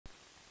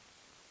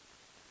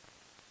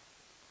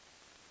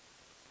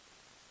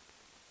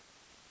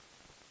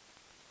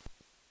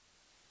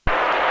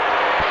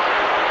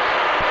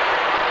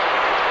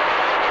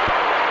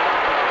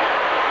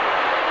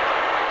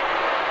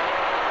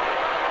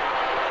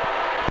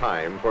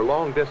time for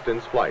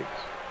long-distance flights.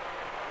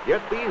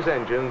 Yet these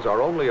engines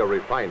are only a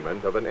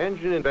refinement of an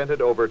engine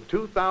invented over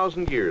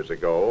 2,000 years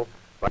ago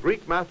by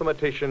Greek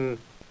mathematician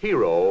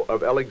Hero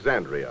of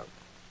Alexandria.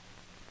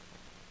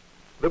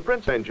 The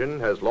Prince engine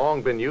has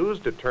long been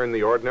used to turn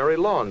the ordinary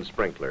lawn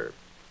sprinkler.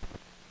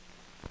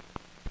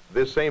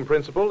 This same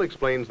principle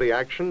explains the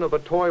action of a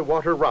toy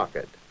water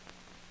rocket.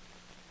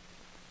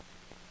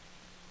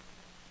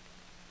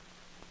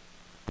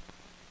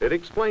 It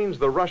explains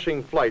the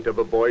rushing flight of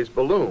a boy's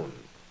balloon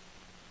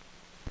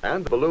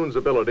and the balloon's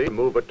ability to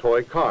move a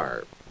toy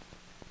car.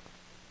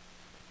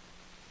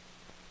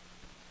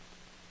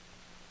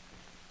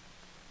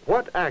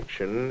 What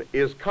action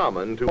is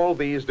common to all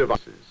these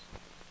devices?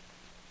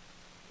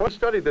 We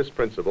studied this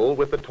principle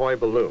with the toy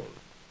balloon.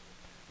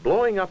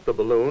 Blowing up the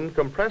balloon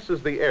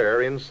compresses the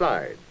air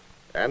inside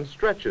and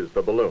stretches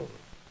the balloon.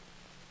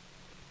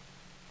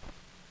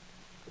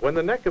 When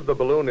the neck of the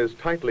balloon is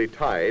tightly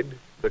tied,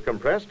 the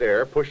compressed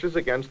air pushes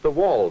against the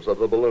walls of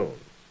the balloon,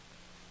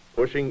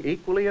 pushing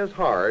equally as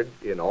hard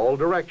in all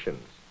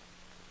directions.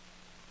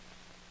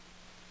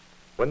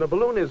 When the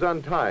balloon is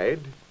untied,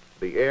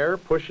 the air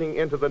pushing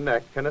into the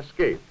neck can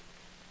escape.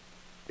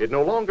 It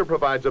no longer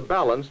provides a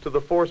balance to the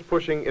force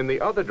pushing in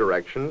the other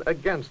direction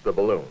against the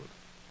balloon.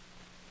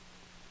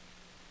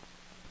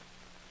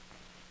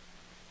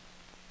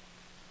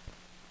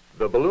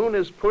 The balloon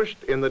is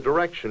pushed in the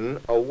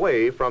direction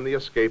away from the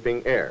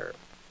escaping air.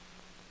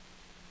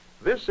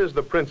 This is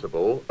the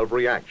principle of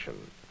reaction.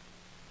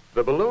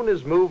 The balloon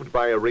is moved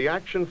by a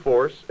reaction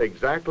force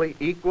exactly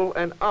equal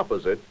and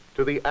opposite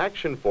to the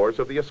action force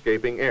of the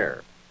escaping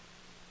air.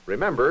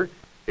 Remember,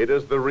 it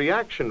is the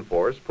reaction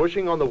force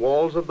pushing on the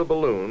walls of the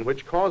balloon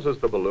which causes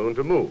the balloon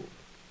to move.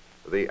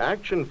 The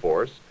action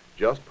force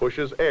just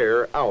pushes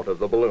air out of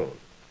the balloon.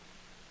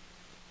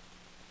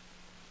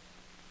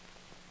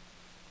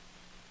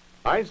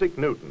 Isaac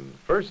Newton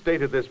first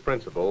stated this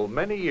principle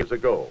many years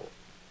ago.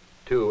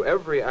 To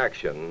every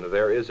action,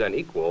 there is an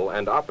equal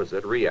and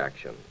opposite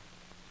reaction.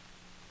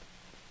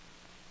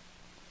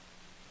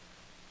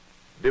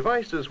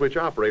 Devices which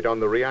operate on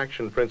the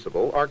reaction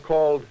principle are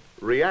called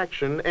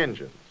reaction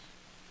engines.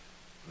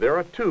 There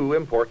are two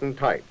important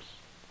types: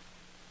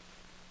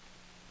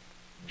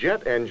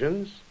 jet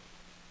engines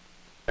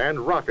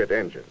and rocket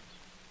engines.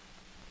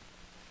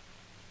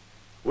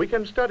 We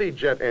can study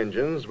jet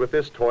engines with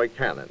this toy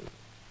cannon.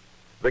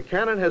 The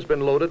cannon has been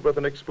loaded with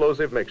an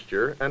explosive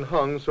mixture and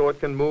hung so it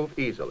can move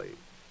easily.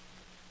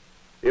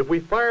 If we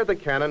fire the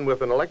cannon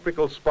with an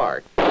electrical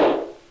spark,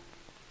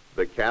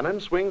 the cannon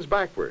swings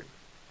backward.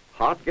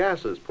 Hot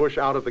gases push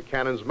out of the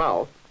cannon's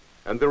mouth,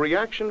 and the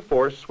reaction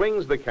force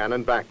swings the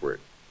cannon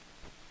backward.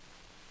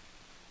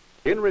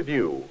 In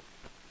review,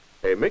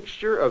 a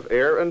mixture of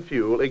air and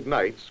fuel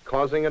ignites,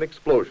 causing an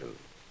explosion.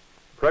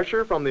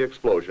 Pressure from the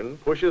explosion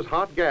pushes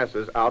hot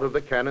gases out of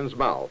the cannon's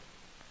mouth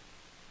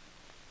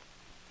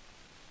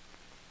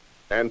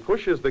and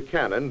pushes the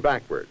cannon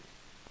backward.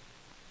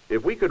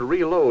 If we could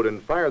reload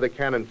and fire the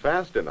cannon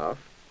fast enough,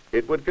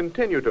 it would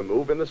continue to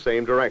move in the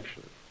same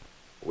direction.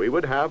 We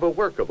would have a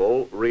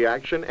workable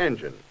reaction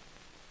engine.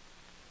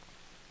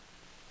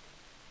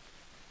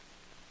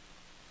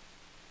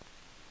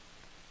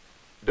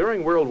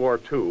 During World War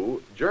II,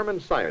 German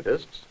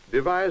scientists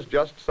devised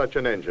just such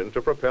an engine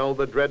to propel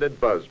the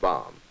dreaded buzz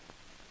bomb.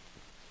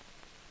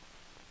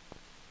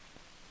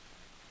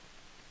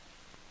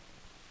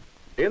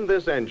 In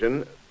this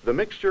engine, the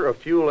mixture of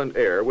fuel and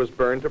air was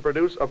burned to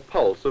produce a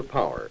pulse of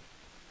power.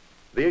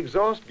 The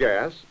exhaust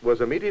gas was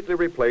immediately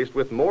replaced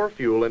with more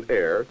fuel and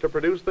air to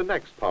produce the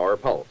next power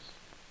pulse.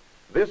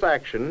 This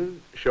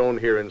action, shown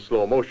here in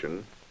slow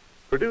motion,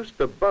 produced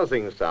the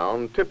buzzing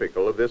sound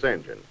typical of this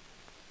engine.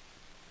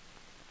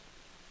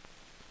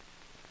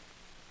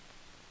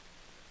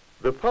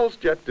 The pulse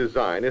jet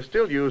design is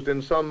still used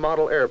in some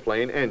model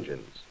airplane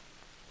engines.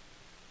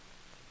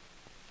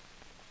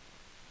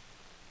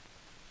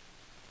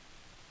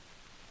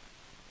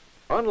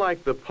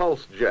 Unlike the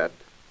pulse jet,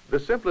 the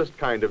simplest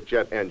kind of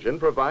jet engine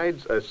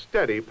provides a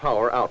steady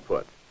power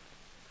output.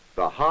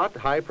 The hot,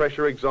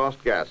 high-pressure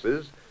exhaust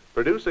gases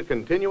produce a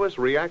continuous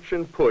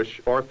reaction push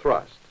or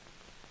thrust.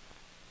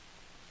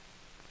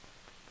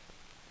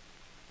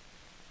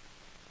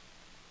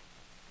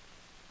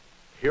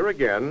 Here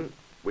again,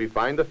 we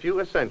find the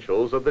few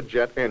essentials of the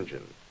jet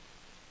engine.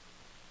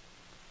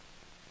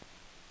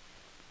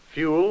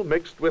 Fuel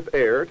mixed with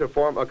air to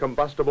form a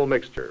combustible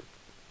mixture.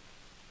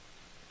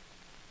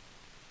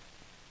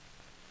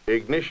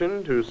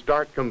 Ignition to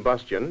start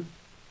combustion,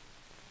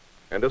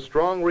 and a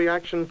strong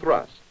reaction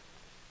thrust.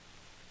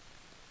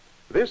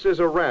 This is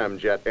a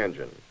ramjet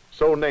engine,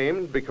 so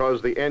named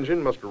because the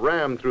engine must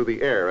ram through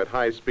the air at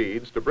high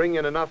speeds to bring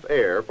in enough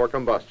air for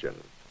combustion.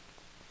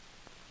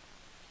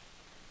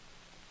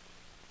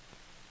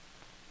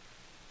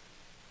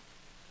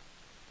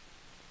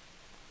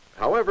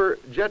 However,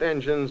 jet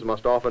engines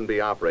must often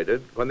be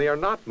operated when they are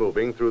not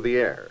moving through the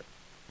air.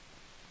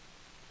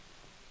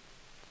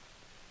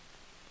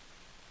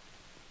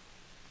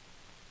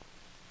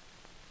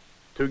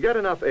 To get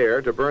enough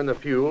air to burn the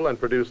fuel and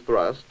produce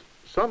thrust,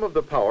 Some of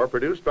the power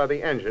produced by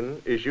the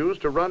engine is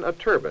used to run a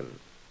turbine.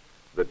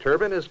 The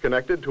turbine is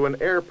connected to an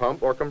air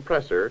pump or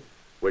compressor,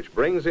 which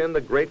brings in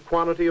the great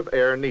quantity of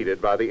air needed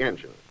by the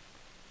engine.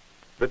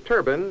 The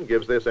turbine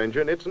gives this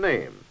engine its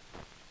name,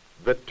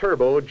 the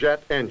turbojet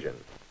engine.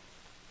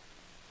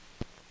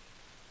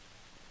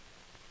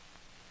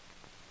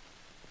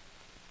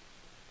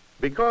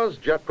 Because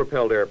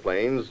jet-propelled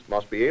airplanes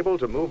must be able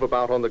to move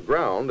about on the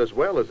ground as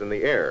well as in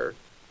the air,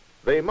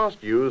 they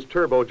must use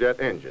turbojet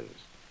engines.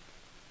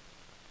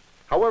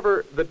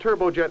 However, the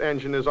turbojet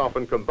engine is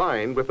often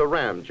combined with the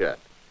ramjet.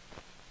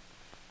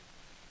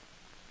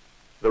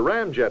 The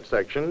ramjet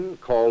section,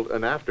 called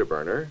an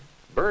afterburner,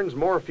 burns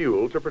more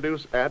fuel to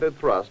produce added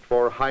thrust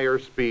for higher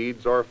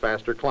speeds or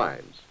faster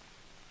climbs.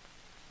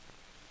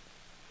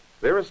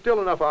 There is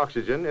still enough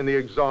oxygen in the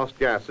exhaust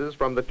gases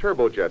from the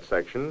turbojet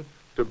section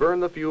to burn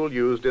the fuel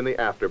used in the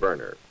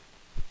afterburner.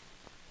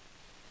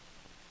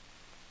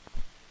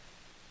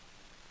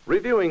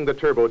 Reviewing the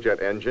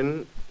turbojet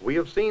engine, we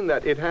have seen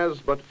that it has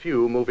but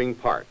few moving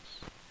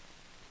parts.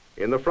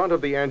 In the front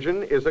of the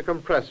engine is a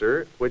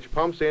compressor which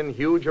pumps in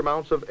huge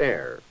amounts of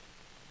air.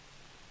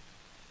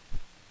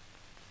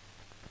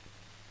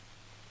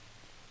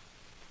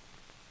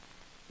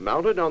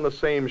 Mounted on the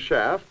same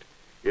shaft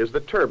is the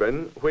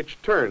turbine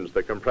which turns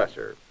the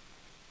compressor.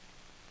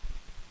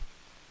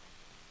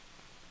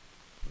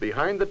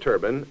 Behind the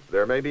turbine,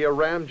 there may be a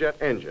ramjet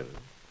engine,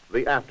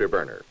 the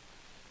afterburner.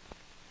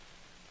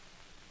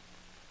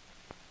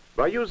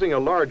 By using a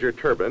larger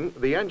turbine,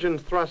 the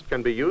engine's thrust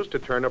can be used to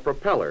turn a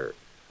propeller,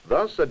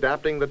 thus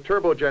adapting the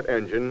turbojet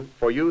engine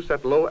for use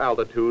at low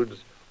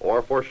altitudes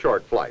or for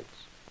short flights.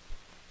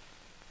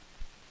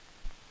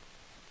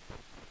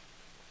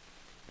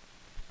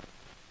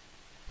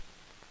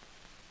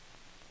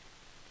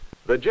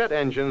 The jet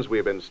engines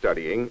we've been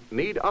studying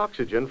need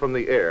oxygen from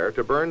the air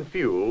to burn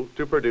fuel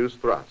to produce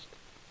thrust.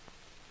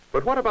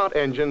 But what about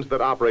engines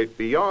that operate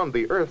beyond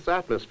the Earth's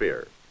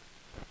atmosphere?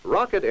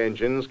 Rocket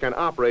engines can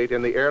operate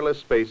in the airless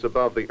space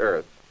above the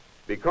Earth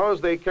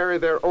because they carry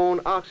their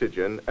own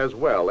oxygen as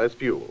well as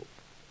fuel.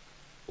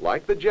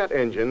 Like the jet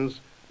engines,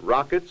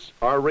 rockets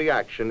are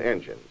reaction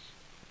engines,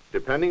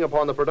 depending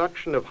upon the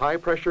production of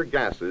high-pressure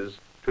gases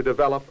to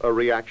develop a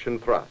reaction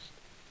thrust.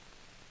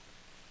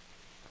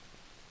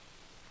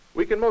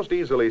 We can most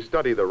easily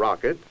study the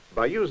rocket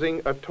by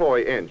using a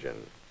toy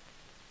engine.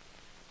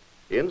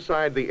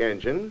 Inside the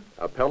engine,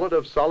 a pellet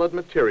of solid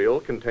material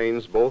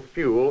contains both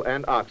fuel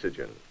and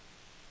oxygen.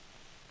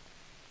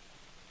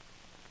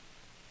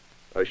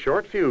 A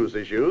short fuse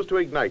is used to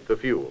ignite the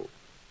fuel.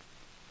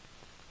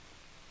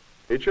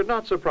 It should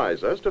not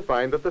surprise us to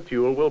find that the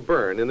fuel will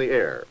burn in the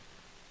air.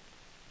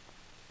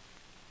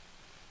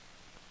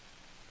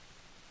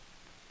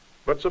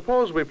 But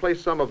suppose we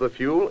place some of the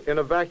fuel in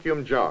a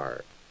vacuum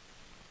jar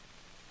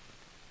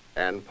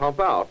and pump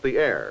out the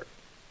air.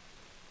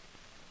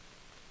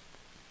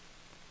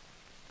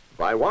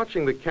 By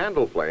watching the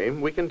candle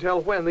flame, we can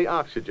tell when the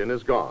oxygen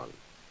is gone.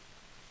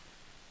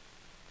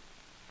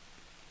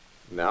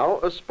 Now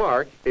a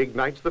spark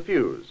ignites the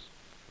fuse,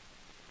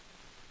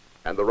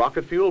 and the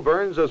rocket fuel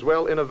burns as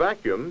well in a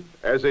vacuum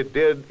as it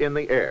did in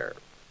the air.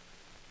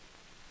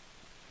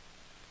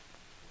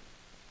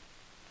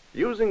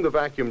 Using the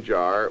vacuum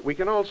jar, we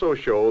can also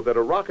show that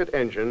a rocket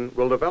engine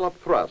will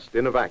develop thrust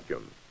in a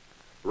vacuum.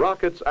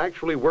 Rockets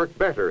actually work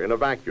better in a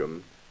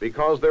vacuum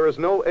because there is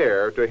no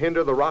air to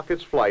hinder the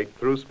rocket's flight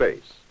through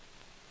space.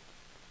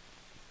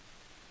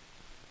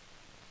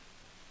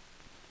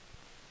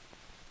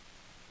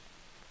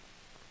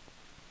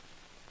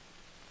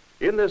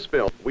 In this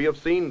film, we have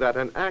seen that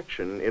an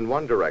action in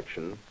one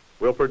direction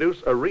will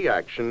produce a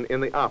reaction in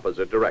the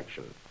opposite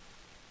direction.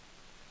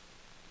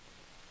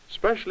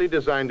 Specially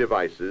designed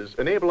devices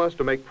enable us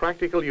to make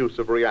practical use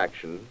of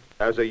reaction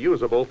as a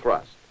usable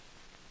thrust.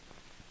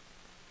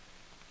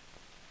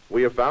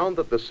 We have found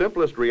that the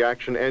simplest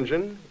reaction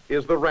engine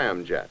is the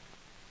ramjet.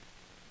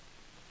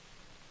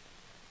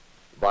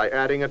 By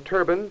adding a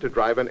turbine to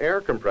drive an air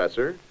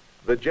compressor,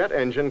 the jet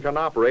engine can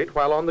operate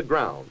while on the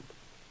ground.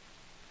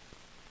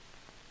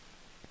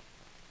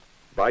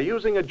 By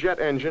using a jet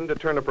engine to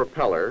turn a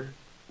propeller,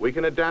 we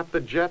can adapt the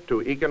jet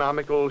to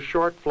economical,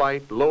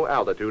 short-flight,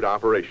 low-altitude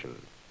operation.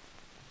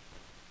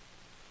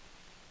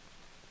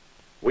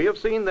 We have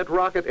seen that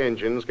rocket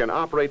engines can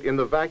operate in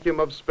the vacuum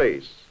of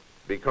space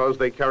because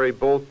they carry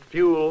both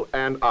fuel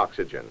and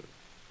oxygen.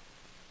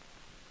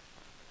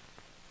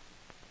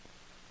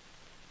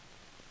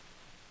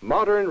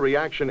 Modern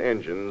reaction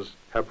engines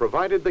have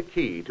provided the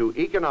key to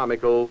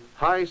economical,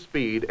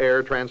 high-speed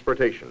air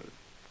transportation.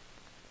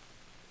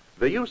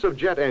 The use of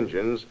jet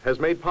engines has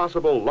made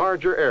possible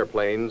larger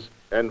airplanes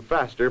and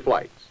faster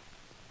flights.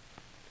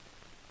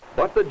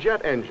 But the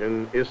jet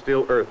engine is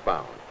still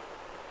earthbound.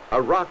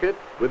 A rocket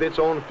with its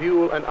own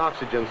fuel and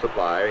oxygen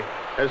supply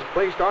has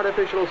placed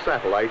artificial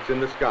satellites in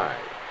the sky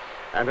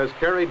and has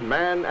carried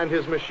man and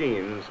his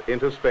machines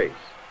into space.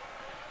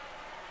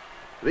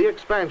 The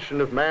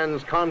expansion of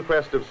man's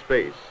conquest of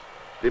space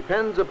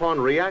depends upon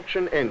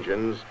reaction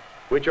engines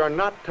which are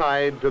not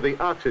tied to the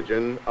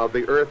oxygen of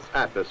the Earth's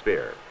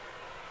atmosphere.